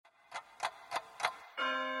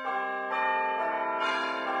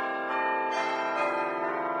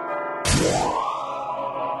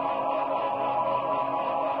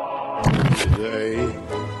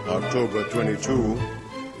October 22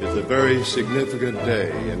 is a very significant day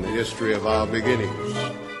in the history of our beginnings.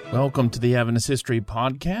 Welcome to the Adventist History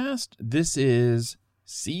Podcast. This is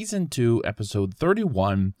Season 2, Episode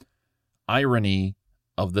 31, Irony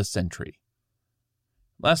of the Century.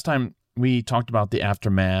 Last time, we talked about the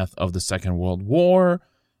aftermath of the Second World War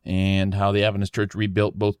and how the Adventist Church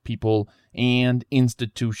rebuilt both people and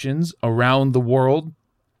institutions around the world.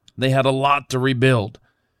 They had a lot to rebuild,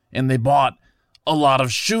 and they bought a lot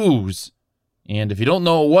of shoes. And if you don't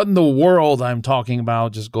know what in the world I'm talking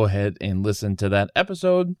about, just go ahead and listen to that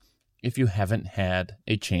episode if you haven't had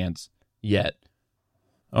a chance yet.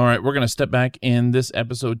 All right, we're going to step back in this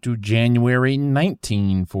episode to January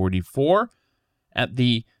 1944 at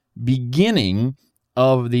the beginning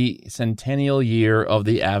of the centennial year of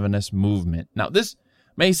the Adventist movement. Now, this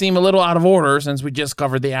may seem a little out of order since we just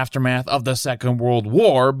covered the aftermath of the Second World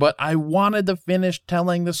War, but I wanted to finish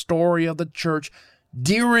telling the story of the church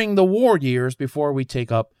during the war years before we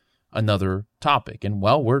take up another topic. And,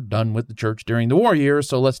 well, we're done with the church during the war years,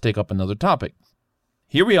 so let's take up another topic.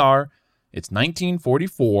 Here we are. It's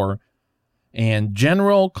 1944, and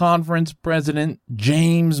General Conference President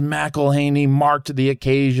James McIlhenny marked the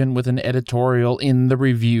occasion with an editorial in the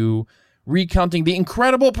Review recounting the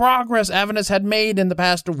incredible progress Adventists had made in the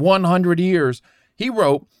past 100 years. He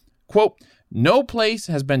wrote, quote, "No place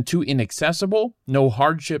has been too inaccessible, no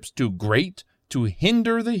hardships too great to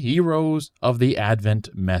hinder the heroes of the Advent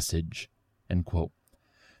message," end quote.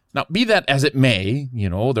 Now, be that as it may,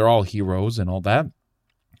 they're all heroes and all that,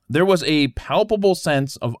 there was a palpable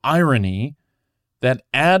sense of irony that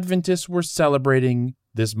Adventists were celebrating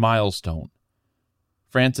this milestone.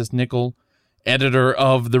 Francis Nicoll, editor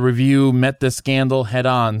of the Review, met the scandal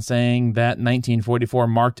head-on, saying that 1944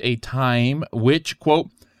 marked a time which,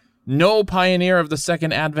 quote, "no pioneer of the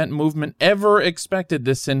Second Advent movement ever expected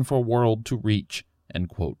this sinful world to reach," end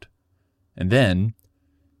quote. And then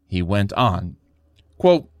he went on,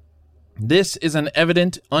 quote, "This is an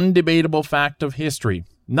evident, undebatable fact of history.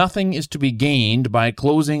 Nothing is to be gained by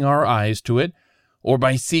closing our eyes to it, or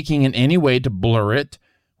by seeking in any way to blur it.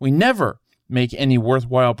 We never make any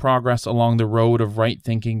worthwhile progress along the road of right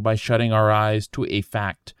thinking by shutting our eyes to a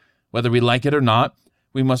fact. Whether we like it or not,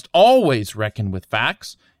 we must always reckon with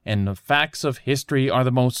facts, and the facts of history are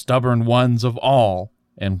the most stubborn ones of all,"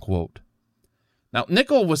 end quote. Now,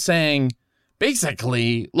 Nicoll was saying,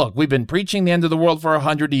 basically, look, we've been preaching the end of the world for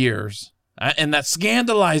 100 years. And that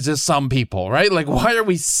scandalizes some people, right? Like, why are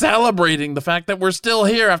we celebrating the fact that we're still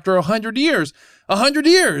here after 100 years? 100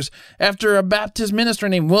 years after a Baptist minister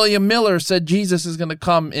named William Miller said Jesus is going to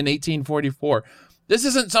come in 1844. This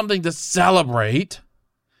isn't something to celebrate.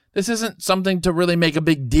 This isn't something to really make a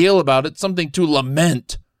big deal about. It's something to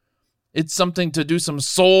lament. It's something to do some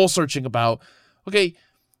soul searching about. Okay,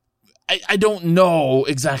 I don't know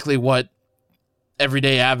exactly what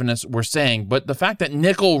everyday Adventists were saying, but the fact that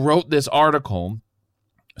Nicoll wrote this article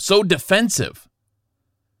so defensive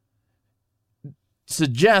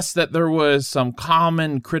suggests that there was some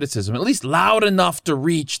common criticism, at least loud enough to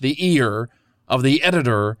reach the ear of the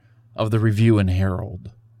editor of the Review and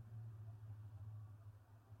Herald.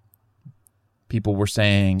 People were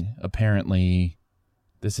saying, apparently,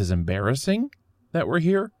 this is embarrassing that we're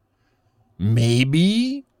here.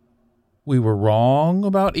 Maybe we were wrong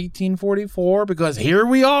about 1844 because here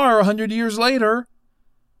we are 100 years later.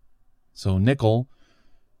 So Nicoll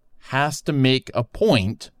has to make a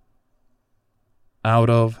point out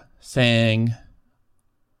of saying,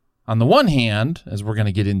 on the one hand, as we're going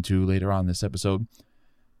to get into later on this episode,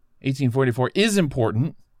 1844 is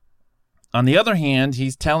important. On the other hand,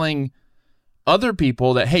 he's telling other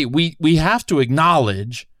people that, hey, we have to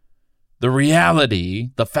acknowledge the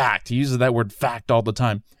reality, the fact. He uses that word fact all the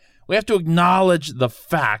time. We have to acknowledge the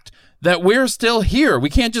fact that we're still here. We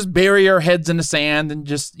can't just bury our heads in the sand and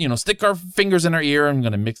just, stick our fingers in our ear. I'm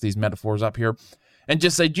going to mix these metaphors up here and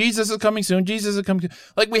just say, Jesus is coming soon. Jesus is coming.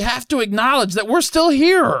 Like, we have to acknowledge that we're still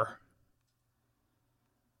here.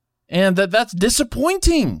 And that's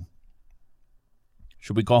disappointing.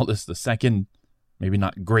 Should we call this the second, maybe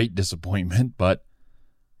not great disappointment, but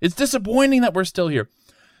it's disappointing that we're still here.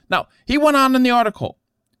 Now, he went on in the article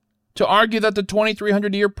to argue that the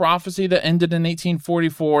 2300-year prophecy that ended in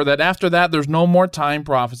 1844, that after that there's no more time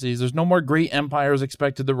prophecies, there's no more great empires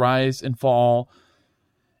expected to rise and fall.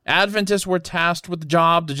 Adventists were tasked with the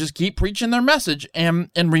job to just keep preaching their message and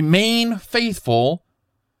remain faithful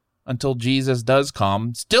until Jesus does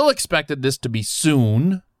come. Still expected this to be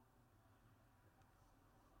soon.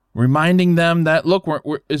 Reminding them that, look,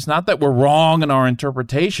 it's not that we're wrong in our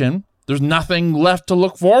interpretation. There's nothing left to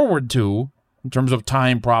look forward to in terms of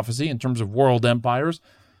time prophecy, in terms of world empires.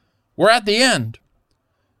 We're at the end.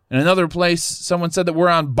 In another place, someone said that we're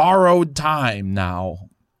on borrowed time now.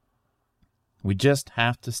 We just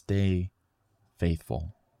have to stay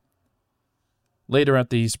faithful. Later at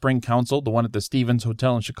the Spring Council, the one at the Stevens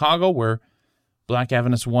Hotel in Chicago, where Black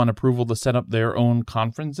Adventists won approval to set up their own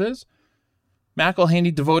conferences,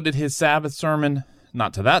 McElhaney devoted his Sabbath sermon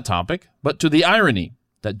not to that topic, but to the irony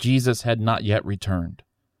that Jesus had not yet returned.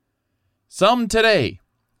 Some today,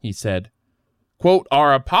 he said, quote,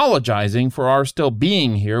 are apologizing for our still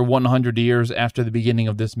being here 100 years after the beginning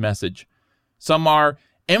of this message. Some are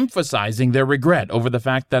emphasizing their regret over the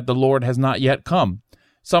fact that the Lord has not yet come.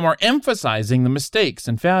 Some are emphasizing the mistakes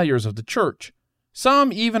and failures of the church.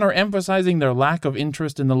 Some even are emphasizing their lack of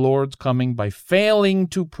interest in the Lord's coming by failing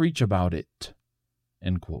to preach about it.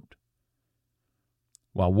 End quote.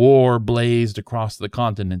 While war blazed across the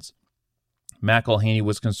continents, McElhaney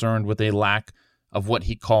was concerned with a lack of what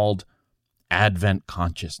he called Advent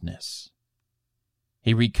consciousness.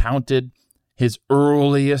 He recounted his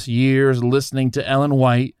earliest years listening to Ellen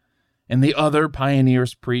White and the other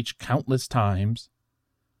pioneers preach countless times.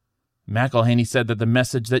 McElhaney said that the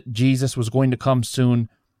message that Jesus was going to come soon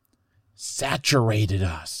saturated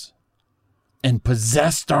us and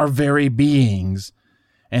possessed our very beings.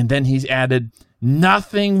 And then he's added,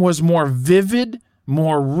 nothing was more vivid,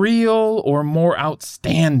 more real, or more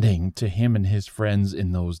outstanding to him and his friends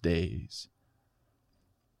in those days.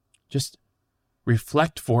 Just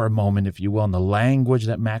reflect for a moment, if you will, on the language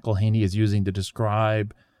that McElhaney is using to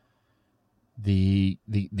describe the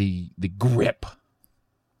grip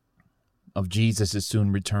of Jesus'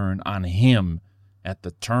 soon return on him at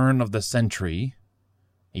the turn of the century,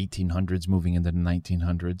 1800s moving into the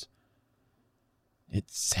 1900s. It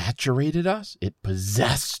saturated us. It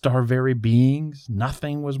possessed our very beings.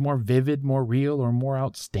 Nothing was more vivid, more real, or more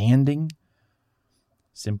outstanding.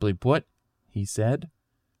 Simply put, he said,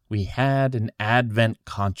 we had an Advent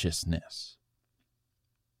consciousness.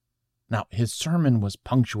 Now, his sermon was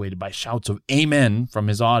punctuated by shouts of amen from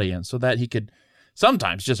his audience so that he could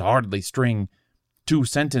sometimes just hardly string two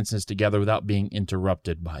sentences together without being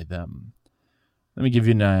interrupted by them. Let me give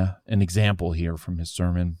you an example here from his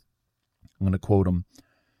sermon. I'm going to quote him.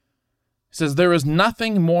 He says, there is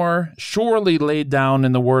nothing more surely laid down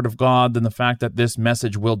in the Word of God than the fact that this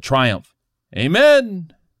message will triumph.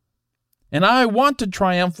 Amen. And I want to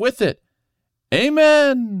triumph with it.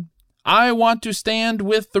 Amen. I want to stand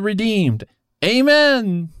with the redeemed.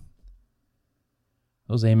 Amen.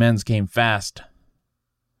 Those amens came fast.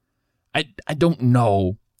 I don't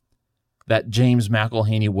know that James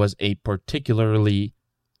McElhaney was a particularly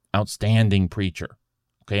outstanding preacher.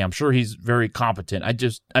 Okay, I'm sure he's very competent.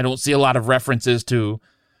 I don't see a lot of references to,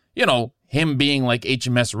 him being like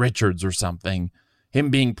HMS Richards or something, him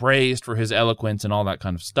being praised for his eloquence and all that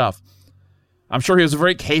kind of stuff. I'm sure he was a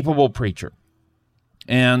very capable preacher.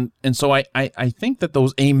 And so I think that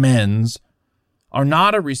those amens are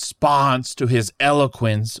not a response to his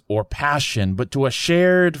eloquence or passion, but to a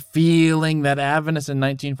shared feeling that Adventists in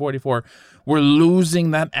 1944 were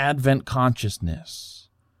losing that Advent consciousness.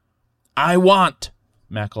 I want,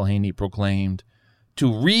 McElhaney proclaimed,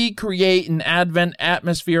 to recreate an Advent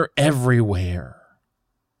atmosphere everywhere.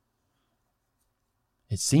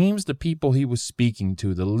 It seems the people he was speaking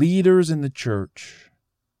to, the leaders in the church,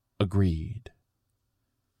 agreed.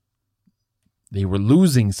 They were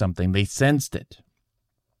losing something. They sensed it,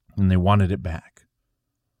 and they wanted it back.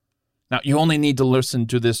 Now, you only need to listen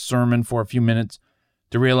to this sermon for a few minutes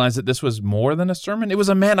to realize that this was more than a sermon. It was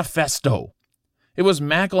a manifesto. It was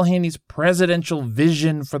McElhaney's presidential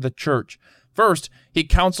vision for the church. First, he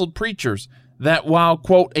counseled preachers that while,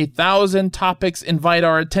 quote, 1,000 topics invite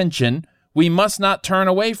our attention, we must not turn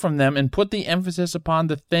away from them and put the emphasis upon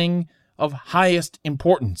the thing of highest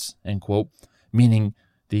importance, end quote, meaning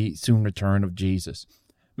the soon return of Jesus.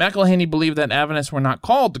 McElhaney believed that Adventists were not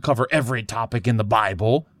called to cover every topic in the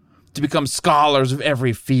Bible, to become scholars of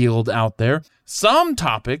every field out there. Some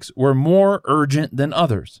topics were more urgent than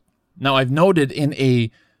others. Now, I've noted in a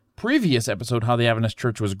previous episode how the Adventist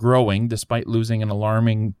church was growing despite losing an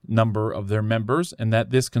alarming number of their members, and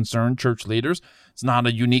that this concerned church leaders. It's not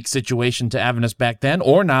a unique situation to Adventists back then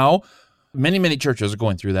or now. Many churches are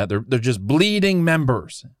going through that. They're just bleeding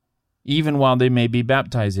members, even while they may be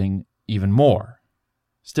baptizing even more.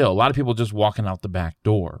 Still, a lot of people just walking out the back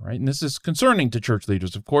door, right? And this is concerning to church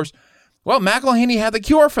leaders, of course. Well, McElhaney had the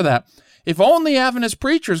cure for that. If only Adventist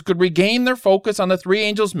preachers could regain their focus on the three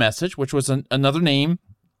angels' message, which was another name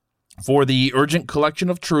for the urgent collection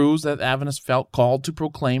of truths that Adventists felt called to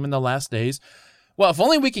proclaim in the last days. Well, if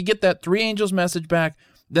only we could get that three angels' message back,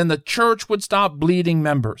 then the church would stop bleeding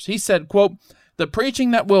members. He said, quote, the preaching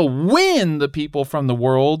that will win the people from the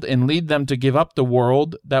world and lead them to give up the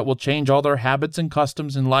world, that will change all their habits and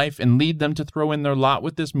customs in life and lead them to throw in their lot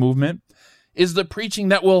with this movement, is the preaching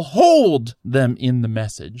that will hold them in the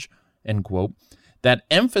message, end quote. That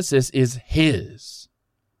emphasis is his.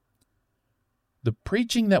 The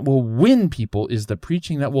preaching that will win people is the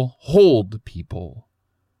preaching that will hold people,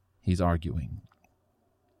 he's arguing.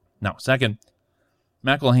 Now, second,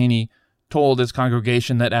 McElhaney told his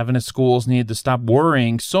congregation that Adventist schools needed to stop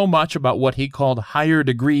worrying so much about what he called higher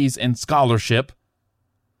degrees and scholarship.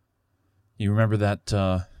 You remember that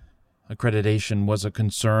accreditation was a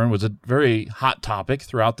concern, was a very hot topic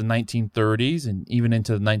throughout the 1930s and even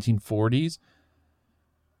into the 1940s.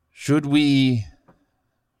 Should we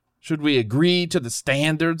agree to the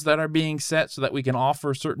standards that are being set so that we can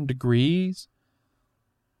offer certain degrees?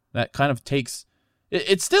 That kind of takes...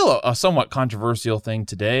 It's still a somewhat controversial thing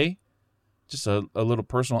today. Just a little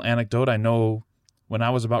personal anecdote. I know when I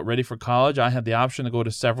was about ready for college, I had the option to go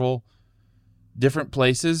to several different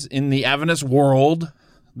places in the Adventist world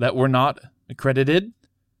that were not accredited,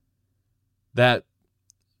 that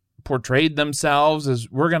portrayed themselves as,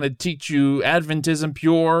 we're going to teach you Adventism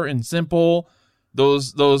pure and simple.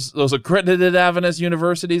 Those accredited Adventist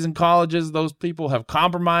universities and colleges, those people have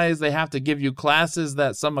compromised. They have to give you classes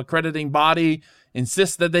that some accrediting body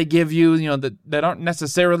insists that they give you, that aren't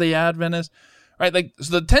necessarily Adventist, right? Like,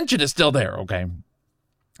 so the tension is still there, okay?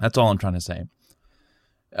 That's all I'm trying to say.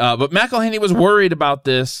 But McElhaney was worried about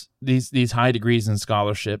these high degrees in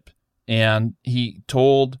scholarship, and he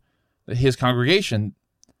told his congregation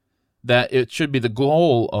that it should be the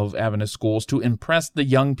goal of Adventist schools to impress the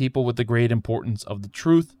young people with the great importance of the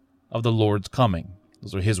truth of the Lord's coming.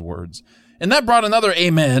 Those are his words. And that brought another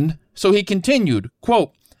amen. So he continued,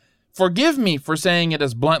 quote, "Forgive me for saying it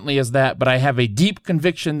as bluntly as that, but I have a deep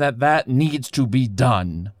conviction that needs to be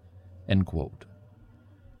done," end quote.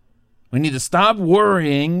 We need to stop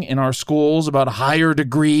worrying in our schools about higher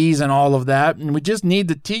degrees and all of that, and we just need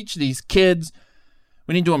to teach these kids.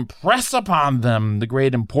 We need to impress upon them the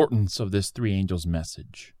great importance of this three angels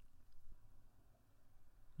message.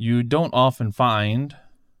 You don't often find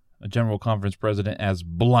a General Conference president as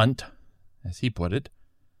blunt, as he put it,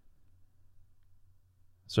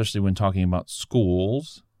 especially when talking about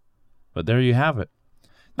schools, but there you have it.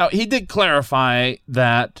 Now, he did clarify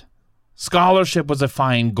that scholarship was a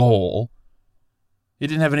fine goal. He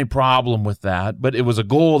didn't have any problem with that, but it was a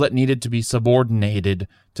goal that needed to be subordinated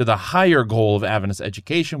to the higher goal of Adventist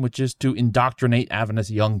education, which is to indoctrinate Adventist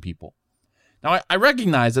young people. Now, I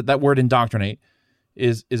recognize that word indoctrinate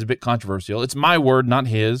is a bit controversial. It's my word, not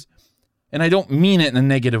his, and I don't mean it in a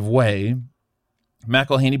negative way.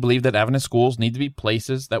 McElhaney believed that Adventist schools need to be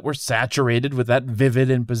places that were saturated with that vivid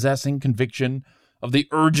and possessing conviction of the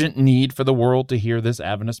urgent need for the world to hear this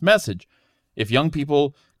Adventist message. If young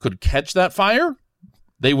people could catch that fire,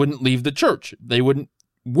 they wouldn't leave the church. They wouldn't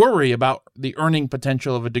worry about the earning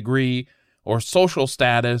potential of a degree or social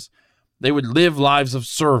status. They would live lives of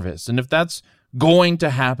service. And if that's going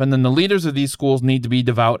to happen, then the leaders of these schools need to be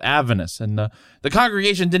devout Adventists. And the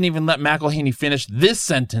congregation didn't even let McElhaney finish this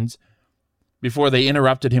sentence before they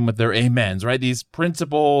interrupted him with their amens, right? These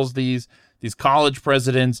principals, these college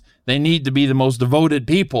presidents, they need to be the most devoted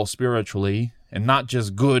people spiritually and not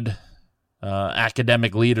just good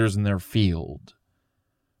academic leaders in their field.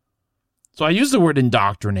 So I use the word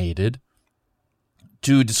indoctrinated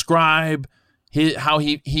to describe how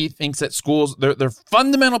he thinks that schools, their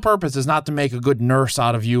fundamental purpose is not to make a good nurse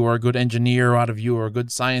out of you or a good engineer out of you or a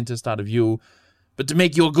good scientist out of you, but to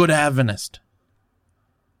make you a good Adventist.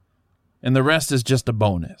 And the rest is just a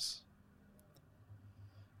bonus.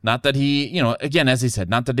 Not that he, again, as he said,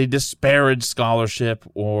 not that he disparaged scholarship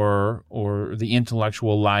or the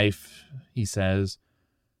intellectual life, he says,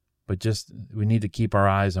 but just we need to keep our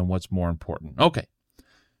eyes on what's more important. Okay.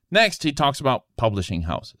 Next, he talks about publishing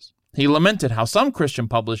houses. He lamented how some Christian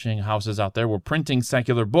publishing houses out there were printing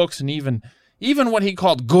secular books and even what he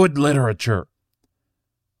called good literature.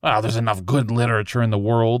 Well, there's enough good literature in the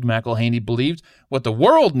world, McElhaney believed. What the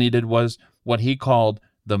world needed was what he called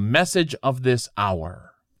the message of this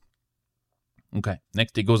hour. Okay,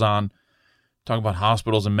 next he goes on, talking about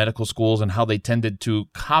hospitals and medical schools and how they tended to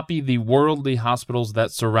copy the worldly hospitals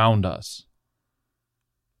that surround us.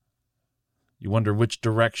 You wonder which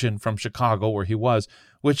direction from Chicago, where he was,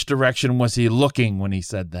 which direction was he looking when he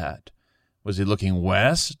said that? Was he looking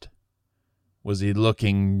west? Was he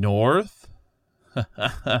looking north?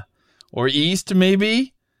 Or east,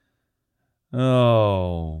 maybe?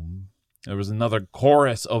 Oh, there was another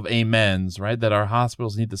chorus of amens, right? That our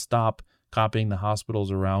hospitals need to stop copying the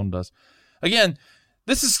hospitals around us. Again,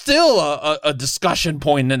 This is still a discussion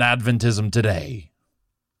point in Adventism today.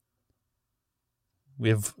 We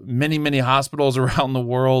have many, many hospitals around the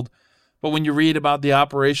world, but when you read about the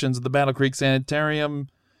operations of the Battle Creek Sanitarium,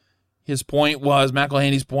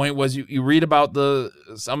 McElhaney's point was, you read about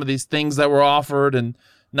some of these things that were offered, and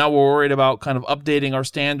now we're worried about kind of updating our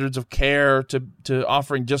standards of care to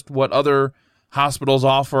offering just what other hospitals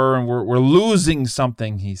offer, and we're losing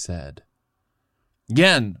something, he said.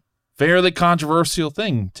 Again, fairly controversial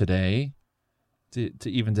thing today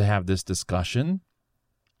to have this discussion.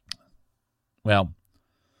 Well,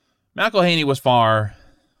 McElhaney was far,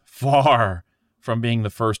 far from being the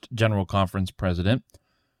first General Conference president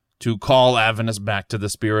to call Adventists back to the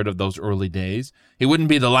spirit of those early days. He wouldn't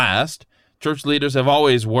be the last. Church leaders have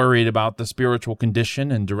always worried about the spiritual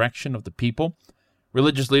condition and direction of the people.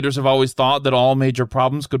 Religious leaders have always thought that all major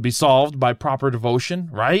problems could be solved by proper devotion,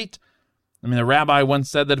 right? I mean, the rabbi once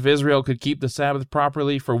said that if Israel could keep the Sabbath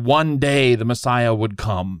properly, for one day the Messiah would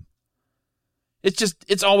come.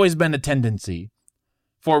 It's always been a tendency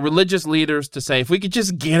for religious leaders to say, if we could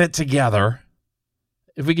just get it together,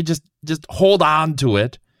 if we could just hold on to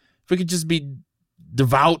it, if we could just be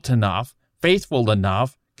devout enough, faithful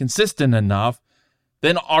enough, consistent enough,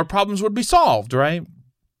 then our problems would be solved, right?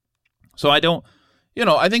 So I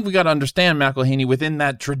think we got to understand McElhaney within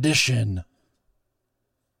that tradition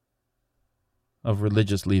of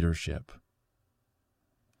religious leadership.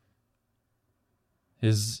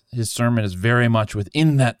 His sermon is very much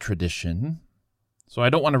within that tradition, so I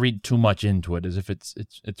don't want to read too much into it as if it's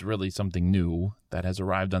really something new that has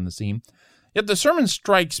arrived on the scene. Yet the sermon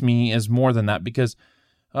strikes me as more than that, because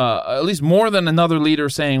at least more than another leader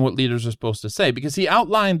saying what leaders are supposed to say, because he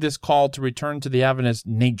outlined this call to return to the Adventist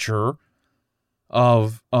nature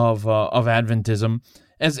of Adventism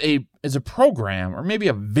as a program, or maybe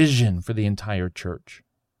a vision for the entire church.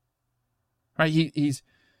 Right?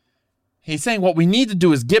 He's saying what we need to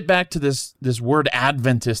do is get back to this word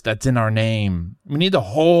Adventist that's in our name. We need to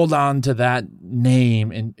hold on to that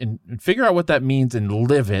name and figure out what that means and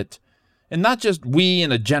live it. And not just we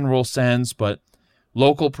in a general sense, but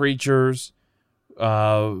local preachers,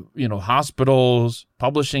 hospitals,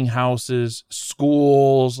 publishing houses,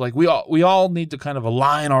 schools. Like we all need to kind of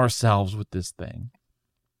align ourselves with this thing.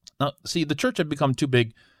 Now, see, the church had become too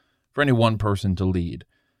big for any one person to lead.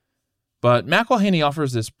 But McElhaney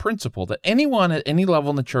offers this principle that anyone at any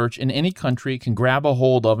level in the church in any country can grab a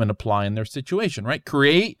hold of and apply in their situation, right?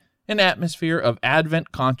 Create an atmosphere of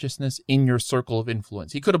Advent consciousness in your circle of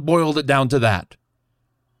influence. He could have boiled it down to that,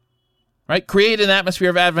 right? Create an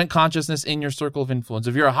atmosphere of Advent consciousness in your circle of influence.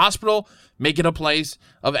 If you're a hospital, make it a place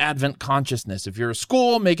of Advent consciousness. If you're a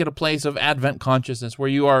school, make it a place of Advent consciousness where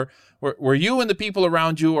you and the people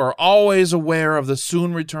around you are always aware of the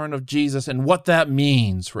soon return of Jesus and what that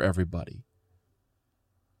means for everybody.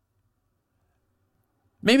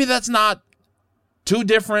 Maybe that's not too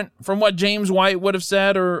different from what James White would have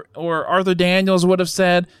said or Arthur Daniels would have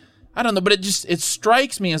said. I don't know, but it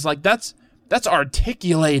strikes me as like that's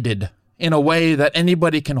articulated in a way that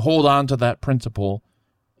anybody can hold on to that principle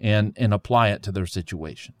and apply it to their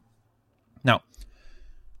situation. Now,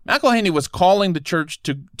 McElhaney was calling the church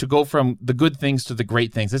to go from the good things to the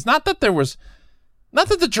great things. It's not that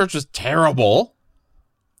the church was terrible.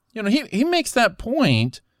 He makes that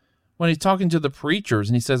point when he's talking to the preachers,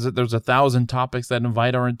 and he says that there's 1,000 topics that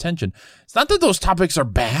invite our attention. It's not that those topics are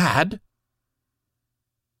bad.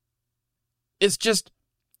 It's just,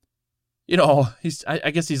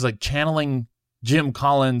 I guess he's like channeling Jim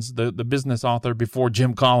Collins, the business author before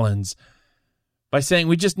Jim Collins, by saying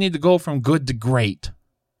we just need to go from good to great.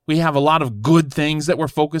 We have a lot of good things that we're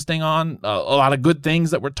focusing on, a lot of good things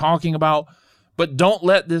that we're talking about, but don't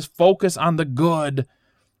let this focus on the good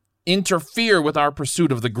interfere with our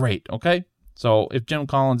pursuit of the great, okay? So if Jim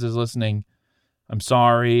Collins is listening, I'm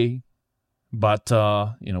sorry, but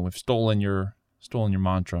we've stolen your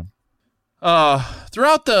mantra.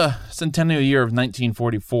 Throughout the centennial year of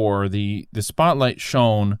 1944, the spotlight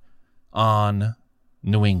shone on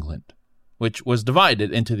New England, which was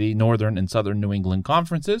divided into the Northern and Southern New England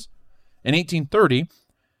conferences. In 1830,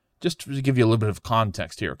 just to give you a little bit of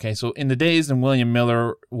context here, okay? So in the days when William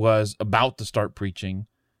Miller was about to start preaching,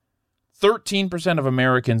 13% of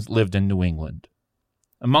Americans lived in New England.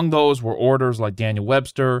 Among those were orators like Daniel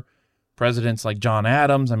Webster, presidents like John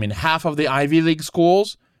Adams. I mean, half of the Ivy League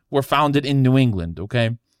schools were founded in New England,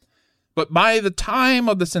 okay? But by the time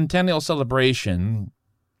of the centennial celebration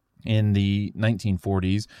in the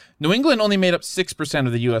 1940s, New England only made up 6%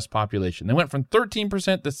 of the U.S. population. They went from 13%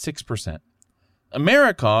 to 6%.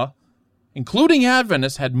 America, including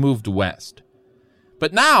Adventists, had moved west.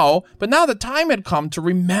 But now the time had come to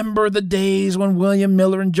remember the days when William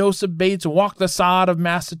Miller and Joseph Bates walked the sod of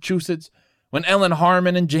Massachusetts, when Ellen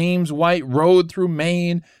Harmon and James White rode through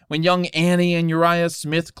Maine, when young Annie and Uriah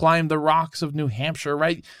Smith climbed the rocks of New Hampshire,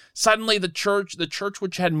 right? Suddenly the church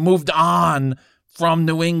which had moved on from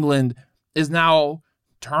New England, is now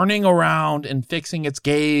turning around and fixing its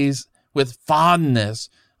gaze with fondness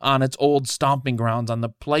on its old stomping grounds, on the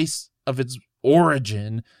place of its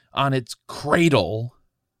origin, on its cradle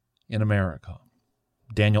in America.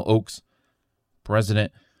 Daniel Oakes,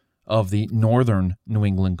 president of the Northern New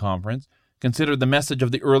England Conference, considered the message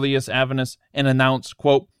of the earliest Adventists and announced,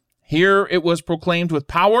 quote, "Here it was proclaimed with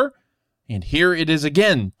power, and here it is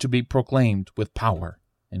again to be proclaimed with power,"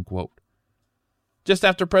 end quote. Just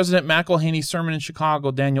after President McElhaney's sermon in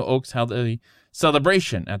Chicago, Daniel Oakes held a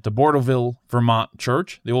celebration at the Bordeauxville, Vermont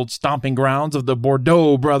church, the old stomping grounds of the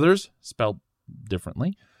Bordeaux brothers, spelled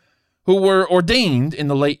differently, who were ordained in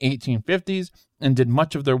the late 1850s and did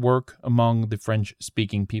much of their work among the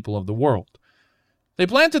French-speaking people of the world. They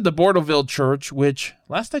planted the Bordeauxville church, which,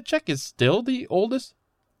 last I checked, is still the oldest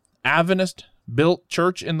Adventist-built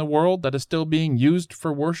church in the world that is still being used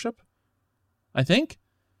for worship, I think.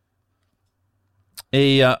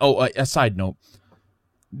 A side note.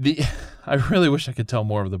 I really wish I could tell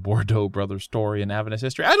more of the Bordeaux brothers story in Adventist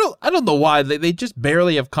history. I don't know why. They just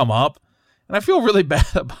barely have come up, and I feel really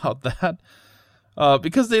bad about that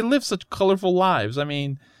because they live such colorful lives. I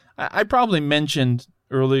mean, I probably mentioned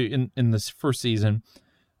early in this first season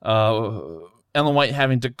Ellen White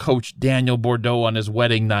having to coach Daniel Bordeaux on his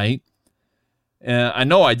wedding night. I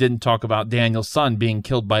know I didn't talk about Daniel's son being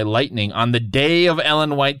killed by lightning on the day of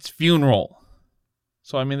Ellen White's funeral.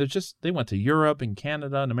 So, I mean, they went to Europe and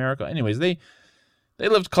Canada and America. Anyways, they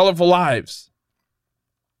lived colorful lives.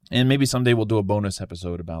 And maybe someday we'll do a bonus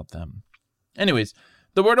episode about them. Anyways,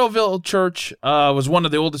 the Bordeauxville Church was one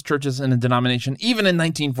of the oldest churches in the denomination, even in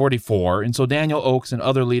 1944. And so Daniel Oakes and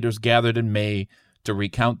other leaders gathered in May to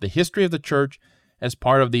recount the history of the church as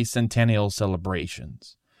part of these centennial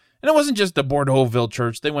celebrations. And it wasn't just the Bordeauxville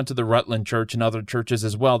Church. They went to the Rutland Church and other churches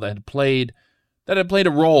as well that had played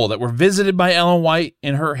a role, that were visited by Ellen White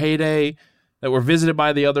in her heyday, that were visited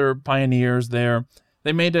by the other pioneers there.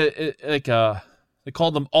 They made they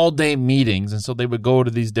called them all-day meetings, and so they would go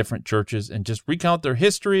to these different churches and just recount their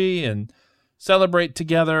history and celebrate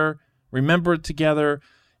together, remember it together.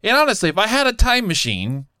 And honestly, if I had a time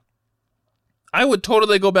machine, I would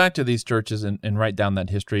totally go back to these churches and write down that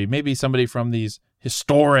history. Maybe somebody from these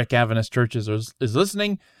historic Adventist churches is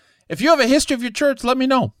listening. If you have a history of your church, let me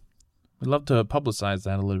know. We'd love to publicize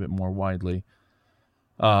that a little bit more widely.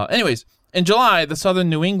 Anyways, in July, the Southern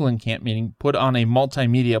New England Camp Meeting put on a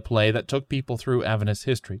multimedia play that took people through Adventist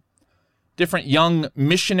history. Different young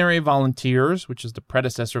missionary volunteers, which is the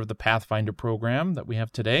predecessor of the Pathfinder program that we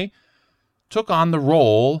have today, took on the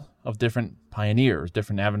role of different pioneers,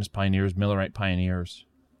 different Adventist pioneers, Millerite pioneers.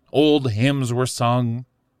 Old hymns were sung.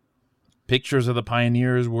 Pictures of the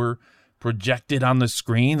pioneers were projected on the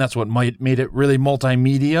screen. That's what made it really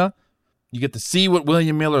multimedia. You get to see what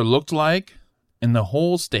William Miller looked like, and the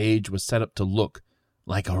whole stage was set up to look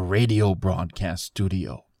like a radio broadcast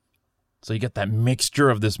studio. So you get that mixture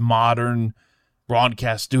of this modern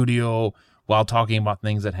broadcast studio while talking about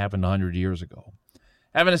things that happened 100 years ago.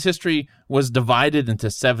 Adventist history was divided into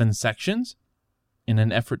 7 sections in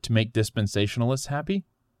an effort to make dispensationalists happy.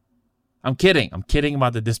 I'm kidding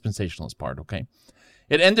about the dispensationalist part, okay?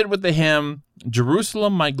 It ended with the hymn,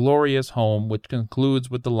 "Jerusalem, my glorious home," which concludes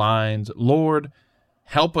with the lines, "Lord,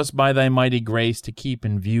 help us by thy mighty grace to keep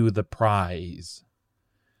in view the prize,"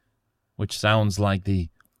 which sounds like the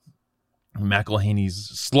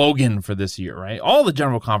McElhaney's slogan for this year, right? All the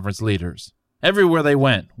General Conference leaders, everywhere they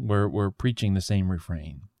went, were preaching the same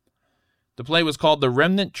refrain. The play was called The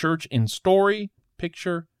Remnant Church in Story,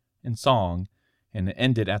 Picture, and Song, and it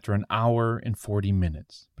ended after an hour and 40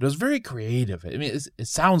 minutes. But it was very creative. I mean, it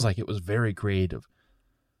sounds like it was very creative.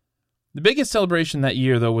 The biggest celebration that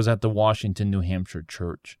year, though, was at the Washington, New Hampshire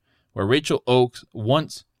church, where Rachel Oakes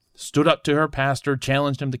once stood up to her pastor,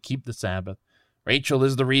 challenged him to keep the Sabbath. Rachel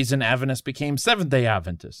is the reason Adventists became Seventh-day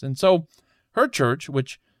Adventists. And so her church,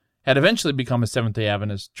 which had eventually become a Seventh-day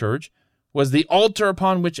Adventist church, was the altar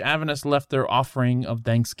upon which Adventists left their offering of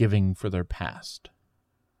thanksgiving for their past.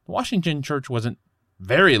 The Washington church wasn't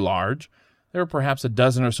very large. There were perhaps a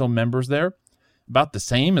dozen or so members there, about the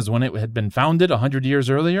same as when it had been founded 100 years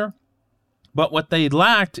earlier. But what they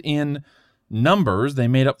lacked in numbers, they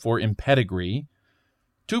made up for in pedigree.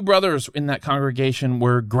 2 brothers in that congregation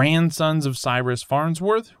were grandsons of Cyrus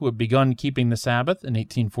Farnsworth, who had begun keeping the Sabbath in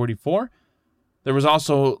 1844. There was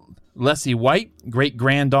also Leslie White,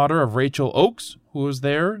 great-granddaughter of Rachel Oakes, who was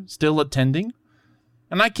there, still attending.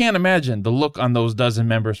 And I can't imagine the look on those dozen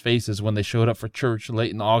members' faces when they showed up for church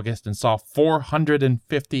late in August and saw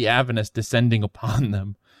 450 Adventists descending upon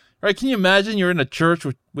them. Right? Can you imagine you're in a church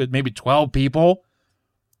with maybe 12 people,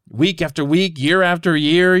 week after week, year after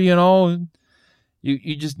year, you know?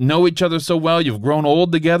 You just know each other so well. You've grown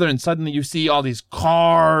old together, and suddenly you see all these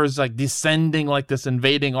cars like descending like this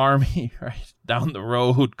invading army right down the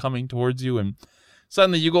road coming towards you. And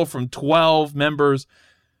suddenly you go from 12 members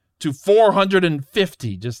to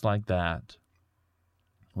 450 just like that.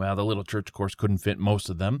 Well, the little church, of course, couldn't fit most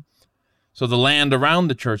of them. So the land around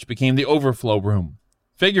the church became the overflow room.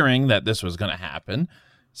 Figuring that this was going to happen,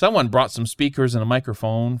 someone brought some speakers and a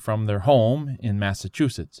microphone from their home in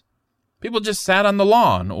Massachusetts. People just sat on the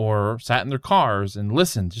lawn or sat in their cars and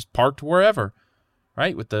listened, just parked wherever,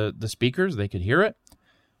 right? With the speakers, they could hear it.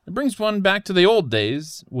 It brings one back to the old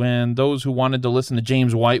days when those who wanted to listen to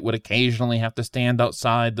James White would occasionally have to stand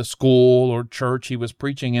outside the school or church he was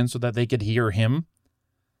preaching in so that they could hear him.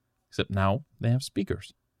 Except now they have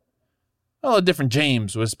speakers. Well, a different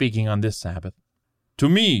James was speaking on this Sabbath. To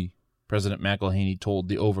me, President McElhaney told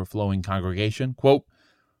the overflowing congregation, quote,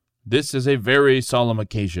 "This is a very solemn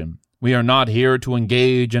occasion. We are not here to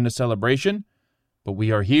engage in a celebration, but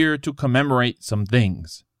we are here to commemorate some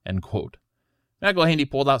things," end quote. McElhaney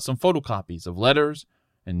pulled out some photocopies of letters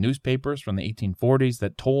and newspapers from the 1840s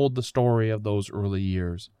that told the story of those early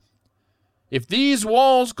years. "If these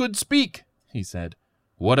walls could speak," he said,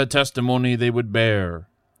 "what a testimony they would bear."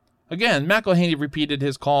 Again, McElhaney repeated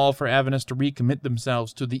his call for Adventists to recommit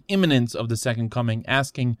themselves to the imminence of the second coming,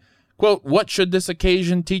 asking, quote, "What should this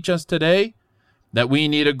occasion teach us today? That we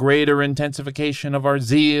need a greater intensification of our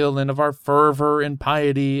zeal and of our fervor and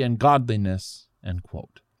piety and godliness," end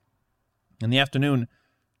quote. In the afternoon,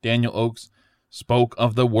 Daniel Oakes spoke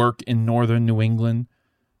of the work in northern New England.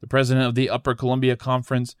 The president of the Upper Columbia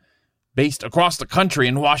Conference, based across the country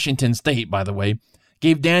in Washington State, by the way,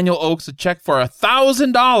 gave Daniel Oakes a check for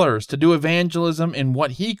 $1,000 to do evangelism in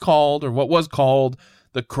what he called, or what was called,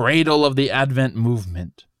 the cradle of the Advent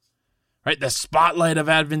movement. Right, the spotlight of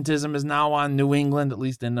Adventism is now on New England, at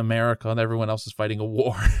least in America, and everyone else is fighting a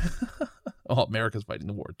war. Well, America's fighting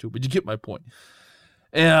the war too, but you get my point.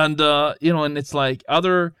 And and it's like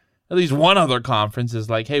at least one other conference is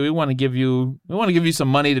like, hey, we want to give you some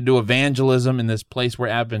money to do evangelism in this place where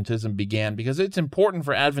Adventism began, because it's important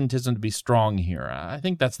for Adventism to be strong here. I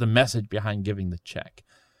think that's the message behind giving the check.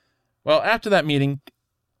 Well, after that meeting,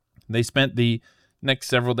 they spent the next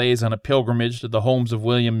several days on a pilgrimage to the homes of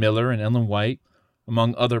William Miller and Ellen White,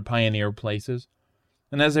 among other pioneer places.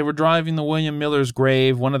 And as they were driving to William Miller's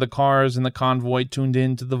grave, one of the cars in the convoy tuned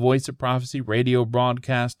in to the Voice of Prophecy radio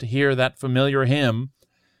broadcast to hear that familiar hymn,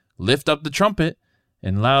 "Lift up the trumpet,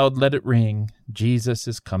 and loud let it ring, Jesus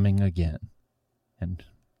is coming again." And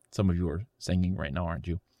some of you are singing right now, aren't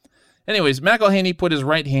you? Anyways, McElhaney put his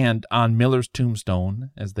right hand on Miller's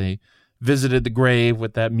tombstone as they visited the grave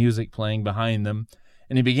with that music playing behind them,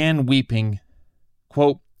 and he began weeping.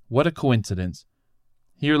 Quote, "What a coincidence.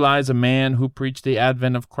 Here lies a man who preached the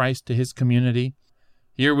advent of Christ to his community.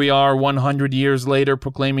 Here we are 100 years later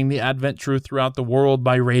proclaiming the Advent truth throughout the world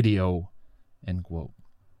by radio." End quote.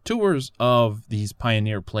 Tours of these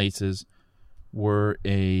pioneer places were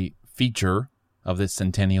a feature of this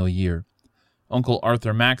centennial year. Uncle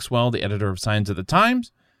Arthur Maxwell, the editor of Signs of the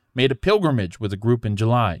Times, made a pilgrimage with a group in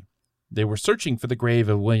July. They were searching for the grave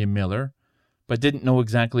of William Miller, but didn't know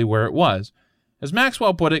exactly where it was. As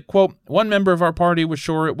Maxwell put it, quote, "One member of our party was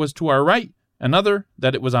sure it was to our right, another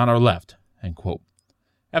that it was on our left," end quote.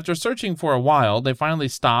 After searching for a while, they finally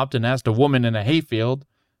stopped and asked a woman in a hayfield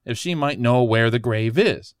if she might know where the grave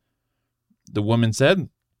is. The woman said,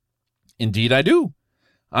 "Indeed I do.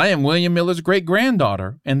 I am William Miller's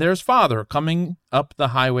great-granddaughter, and there's father coming up the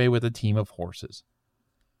highway with a team of horses."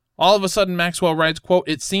 All of a sudden, Maxwell writes, quote,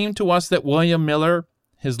 "It seemed to us that William Miller,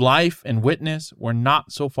 his life and witness, were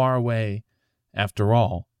not so far away after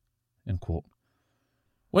all," end quote.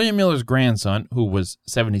 William Miller's grandson, who was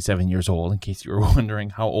 77 years old, in case you were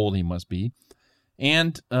wondering how old he must be,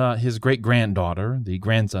 and his great-granddaughter, the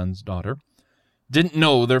grandson's daughter, didn't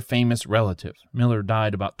know their famous relative. Miller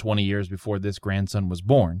died about 20 years before this grandson was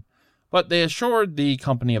born, but they assured the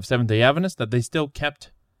company of Seventh-day Adventists that they still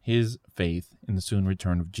kept his faith in the soon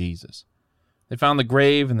return of Jesus. They found the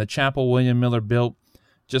grave in the chapel William Miller built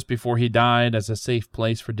just before he died as a safe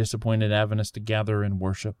place for disappointed Adventists to gather and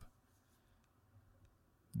worship.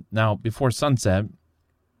 Now, before sunset,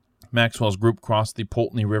 Maxwell's group crossed the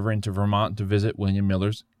Poultney River into Vermont to visit William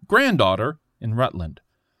Miller's granddaughter in Rutland.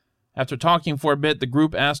 After talking for a bit, the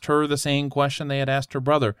group asked her the same question they had asked her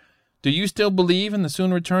brother. "Do you still believe in the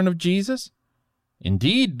soon return of Jesus?"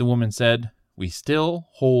 Indeed, the woman said, we still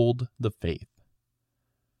hold the faith.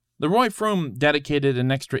 The Roy Froom dedicated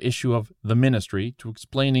an extra issue of The Ministry to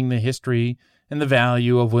explaining the history and the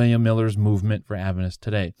value of William Miller's movement for Adventists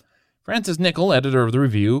today. Francis Nichol, editor of the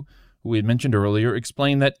Review, who we had mentioned earlier,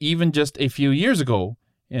 explained that even just a few years ago,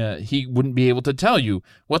 he wouldn't be able to tell you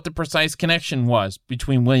what the precise connection was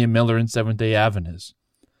between William Miller and Seventh-day Adventists.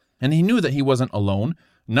 And he knew that he wasn't alone.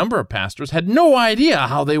 A number of pastors had no idea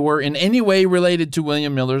how they were in any way related to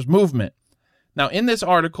William Miller's movement. Now, in this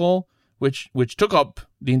article, which took up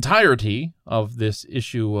the entirety of this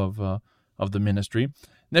issue of the Ministry,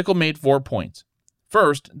 Nichol made 4 points.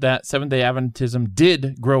 First, that Seventh-day Adventism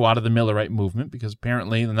did grow out of the Millerite movement, because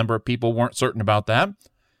apparently the number of people weren't certain about that.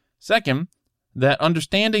 Second, that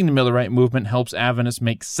understanding the Millerite movement helps Adventists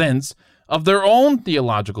make sense of their own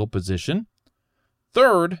theological position.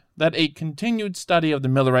 Third, that a continued study of the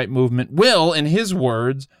Millerite movement will, in his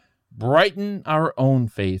words, brighten our own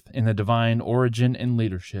faith in the divine origin and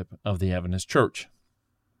leadership of the Adventist Church.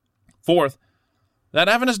 Fourth, that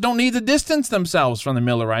Adventists don't need to distance themselves from the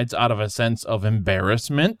Millerites out of a sense of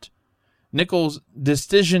embarrassment. Nichol's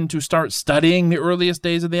decision to start studying the earliest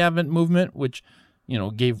days of the Advent movement, which,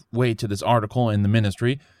 gave way to this article in the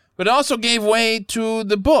Ministry, but it also gave way to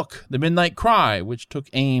the book, The Midnight Cry, which took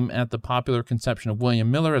aim at the popular conception of William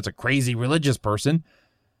Miller as a crazy religious person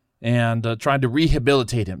and tried to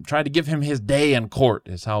rehabilitate him, tried to give him his day in court,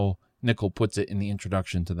 is how Nichol puts it in the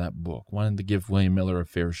introduction to that book, wanted to give William Miller a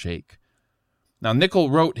fair shake. Now, Nichol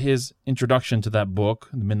wrote his introduction to that book,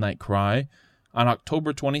 The Midnight Cry, on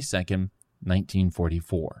October 22nd,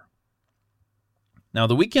 1944. Now,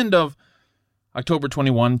 the weekend of October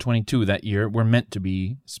 21, 22 that year were meant to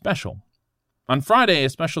be special. On Friday, a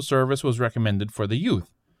special service was recommended for the youth.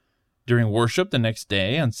 During worship the next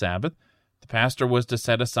day, on Sabbath, the pastor was to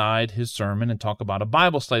set aside his sermon and talk about a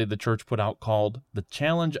Bible study the church put out called The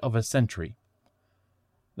Challenge of a Century.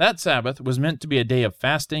 That Sabbath was meant to be a day of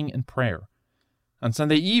fasting and prayer. On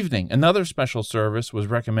Sunday evening, another special service was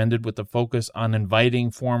recommended with the focus on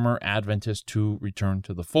inviting former Adventists to return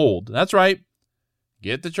to the fold. That's right.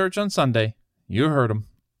 Get to church on Sunday. You heard him.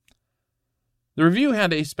 The Review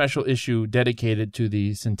had a special issue dedicated to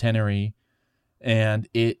the centenary, and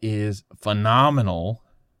it is phenomenal.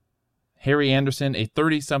 Harry Anderson, a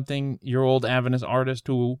 30-something-year-old Adventist artist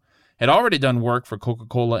who had already done work for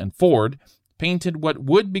Coca-Cola and Ford, painted what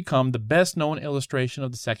would become the best-known illustration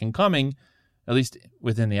of the Second Coming, at least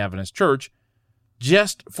within the Adventist Church,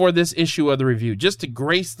 just for this issue of the Review, just to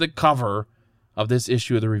grace the cover of this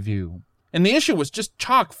issue of the Review. And the issue was just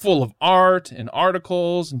chock full of art and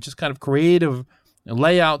articles and just kind of creative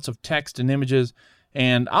layouts of text and images.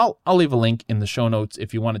 And I'll leave a link in the show notes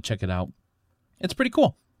if you want to check it out. It's pretty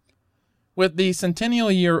cool. With the centennial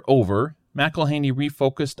year over, McElhaney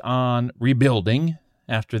refocused on rebuilding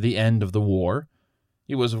after the end of the war.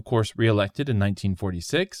 He was, of course, reelected in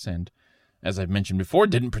 1946 and, as I've mentioned before,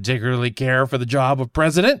 didn't particularly care for the job of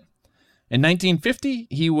president. In 1950,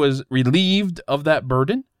 he was relieved of that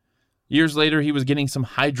burden. Years later, he was getting some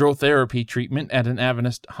hydrotherapy treatment at an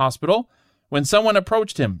Adventist hospital when someone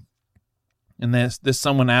approached him. And this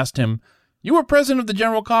someone asked him, "You were president of the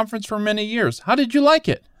General Conference for many years. How did you like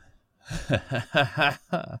it?"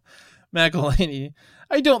 McElhaney,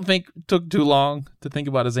 I don't think, took too long to think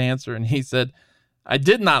about his answer, and he said, "I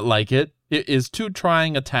did not like it. It is too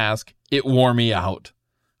trying a task. It wore me out."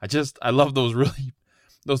 I love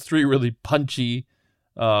those three really punchy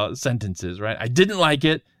sentences, right? I didn't like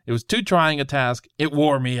it. It was too trying a task. It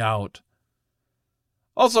wore me out.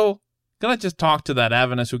 Also, can I just talk to that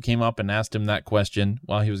Adventist who came up and asked him that question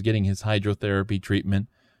while he was getting his hydrotherapy treatment?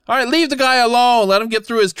 All right, leave the guy alone. Let him get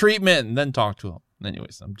through his treatment and then talk to him.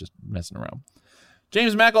 Anyways, I'm just messing around.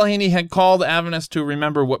 James McElhaney had called Adventists to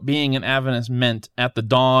remember what being an Adventist meant at the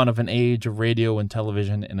dawn of an age of radio and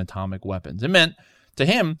television and atomic weapons. To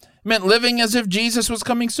him, it meant living as if Jesus was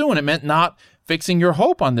coming soon. It meant not fixing your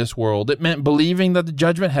hope on this world. It meant believing that the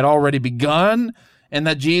judgment had already begun and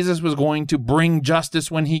that Jesus was going to bring justice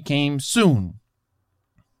when he came soon.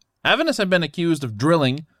 Adventists have been accused of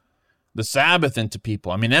drilling the Sabbath into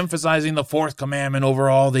people. Emphasizing the fourth commandment over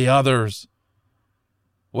all the others.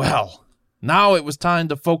 Well, now it was time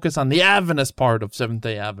to focus on the Adventist part of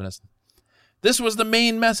Seventh-day Adventist. This was the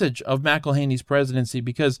main message of McElhaney's presidency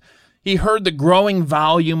because he heard the growing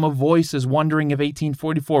volume of voices wondering if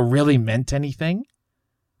 1844 really meant anything.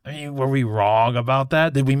 Were we wrong about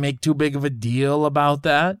that? Did we make too big of a deal about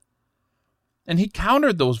that? And he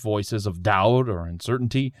countered those voices of doubt or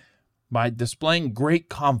uncertainty by displaying great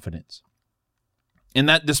confidence. And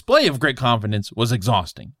that display of great confidence was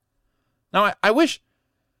exhausting. Now, I wish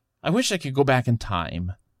I could go back in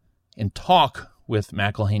time and talk with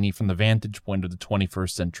McElhaney from the vantage point of the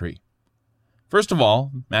 21st century. First of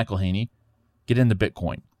all, McElhaney, get into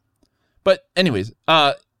Bitcoin. But anyways,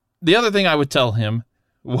 the other thing I would tell him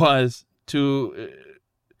was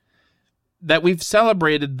that we've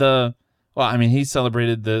celebrated he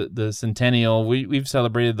celebrated the centennial. We've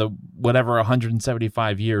celebrated the whatever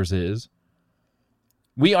 175 years is.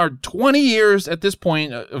 We are 20 years at this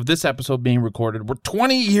point of this episode being recorded. We're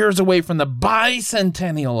 20 years away from the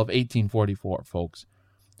bicentennial of 1844, folks.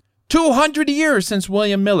 200 years since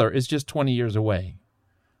William Miller is just 20 years away.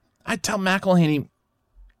 I tell McElhaney,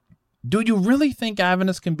 do you really think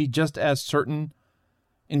Adventists can be just as certain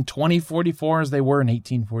in 2044 as they were in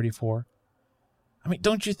 1844? I mean,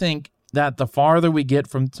 don't you think that the farther we get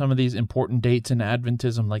from some of these important dates in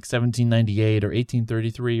Adventism, like 1798 or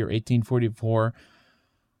 1833 or 1844,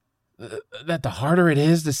 that the harder it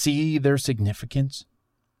is to see their significance?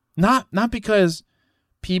 Not because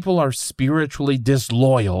people are spiritually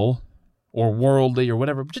disloyal or worldly or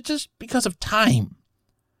whatever, but just because of time.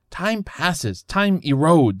 Time passes. Time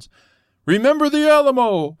erodes. Remember the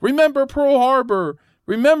Alamo. Remember Pearl Harbor.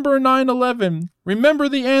 Remember 9/11. Remember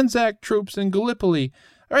the Anzac troops in Gallipoli.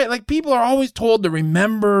 All right, like people are always told to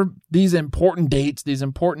remember these important dates, these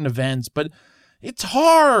important events, but it's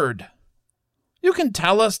hard. You can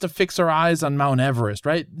tell us to fix our eyes on Mount Everest,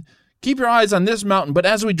 right? Keep your eyes on this mountain, but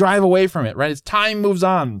as we drive away from it, right, as time moves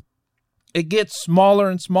on, it gets smaller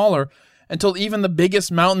and smaller until even the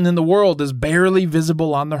biggest mountain in the world is barely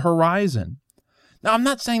visible on the horizon. Now, I'm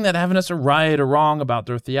not saying that Adventists are right or wrong about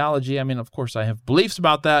their theology. I mean, of course, I have beliefs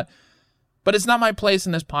about that, but it's not my place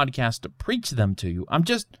in this podcast to preach them to you. I'm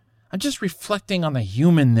just reflecting on the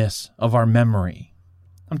humanness of our memory.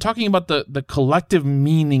 I'm talking about the collective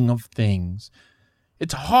meaning of things.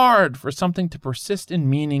 It's hard for something to persist in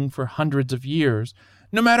meaning for hundreds of years,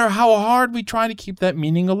 no matter how hard we try to keep that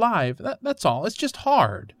meaning alive. That's all. It's just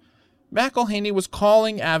hard. McElhaney was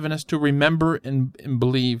calling Adventists to remember and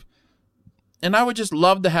believe, and I would just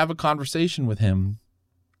love to have a conversation with him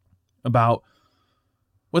about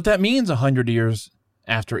what that means 100 years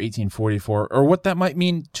after 1844, or what that might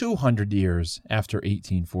mean 200 years after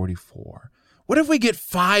 1844. What if we get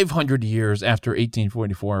 500 years after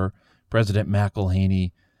 1844, President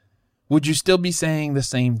McElhaney? Would you still be saying the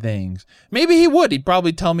same things? Maybe he would. He'd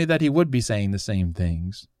probably tell me that he would be saying the same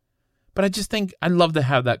things. But I just think I'd love to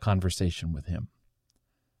have that conversation with him.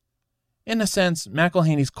 In a sense,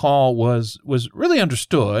 McElhaney's call was really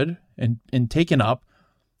understood and taken up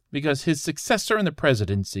because his successor in the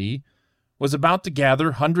presidency was about to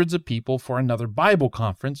gather hundreds of people for another Bible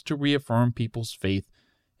conference to reaffirm people's faith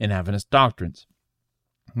in Adventist doctrines.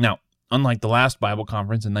 Now, unlike the last Bible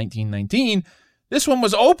conference in 1919, this one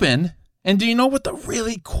was open. And do you know what the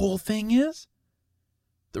really cool thing is?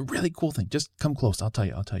 The really cool thing. Just come close. I'll tell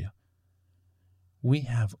you. We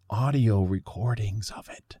have audio recordings of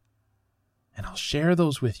it. And I'll share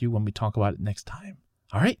those with you when we talk about it next time.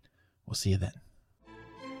 All right? We'll see you then.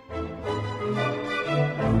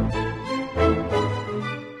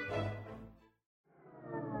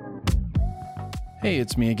 Hey,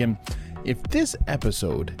 it's me again. If this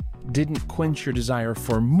episode didn't quench your desire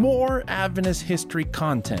for more Adventist history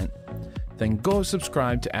content, then go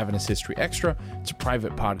subscribe to Adventist History Extra. It's a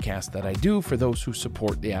private podcast that I do for those who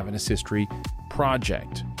support the Adventist History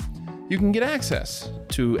Project. You can get access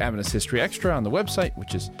to Adventist History Extra on the website,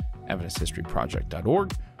 which is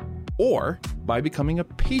AdventistHistoryProject.org, or by becoming a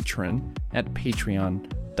patron at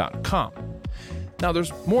patreon.com. Now,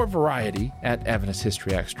 there's more variety at Adventist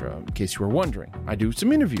History Extra, in case you were wondering. I do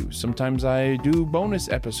some interviews. Sometimes I do bonus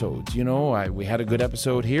episodes. We had a good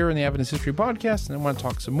episode here in the Adventist History Podcast, and I want to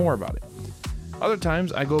talk some more about it. Other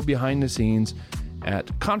times, I go behind the scenes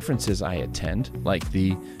at conferences I attend, like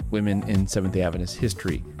the Women in Seventh-day Adventist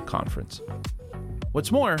History Conference.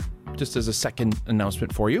 What's more, just as a second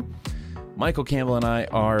announcement for you, Michael Campbell and I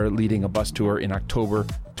are leading a bus tour in October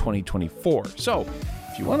 2024. So,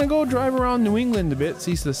 if you want to go drive around New England a bit,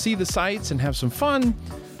 see the sights and have some fun,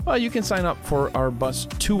 well, you can sign up for our bus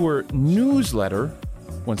tour newsletter,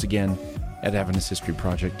 once again, at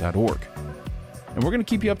AdventistHistoryProject.org. And we're going to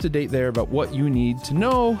keep you up to date there about what you need to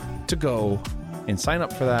know to go and sign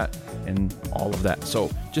up for that and all of that.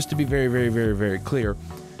 So just to be very, very, very, very clear,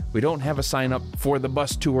 we don't have a sign up for the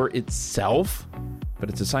bus tour itself, but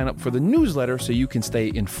it's a sign up for the newsletter so you can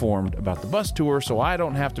stay informed about the bus tour, so I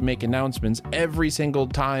don't have to make announcements every single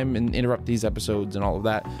time and interrupt these episodes and all of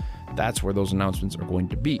that. That's where those announcements are going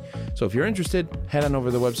to be. So if you're interested, head on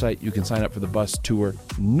over to the website. You can sign up for the bus tour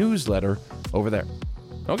newsletter over there.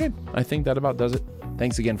 Okay, I think that about does it.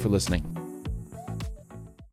 Thanks again for listening.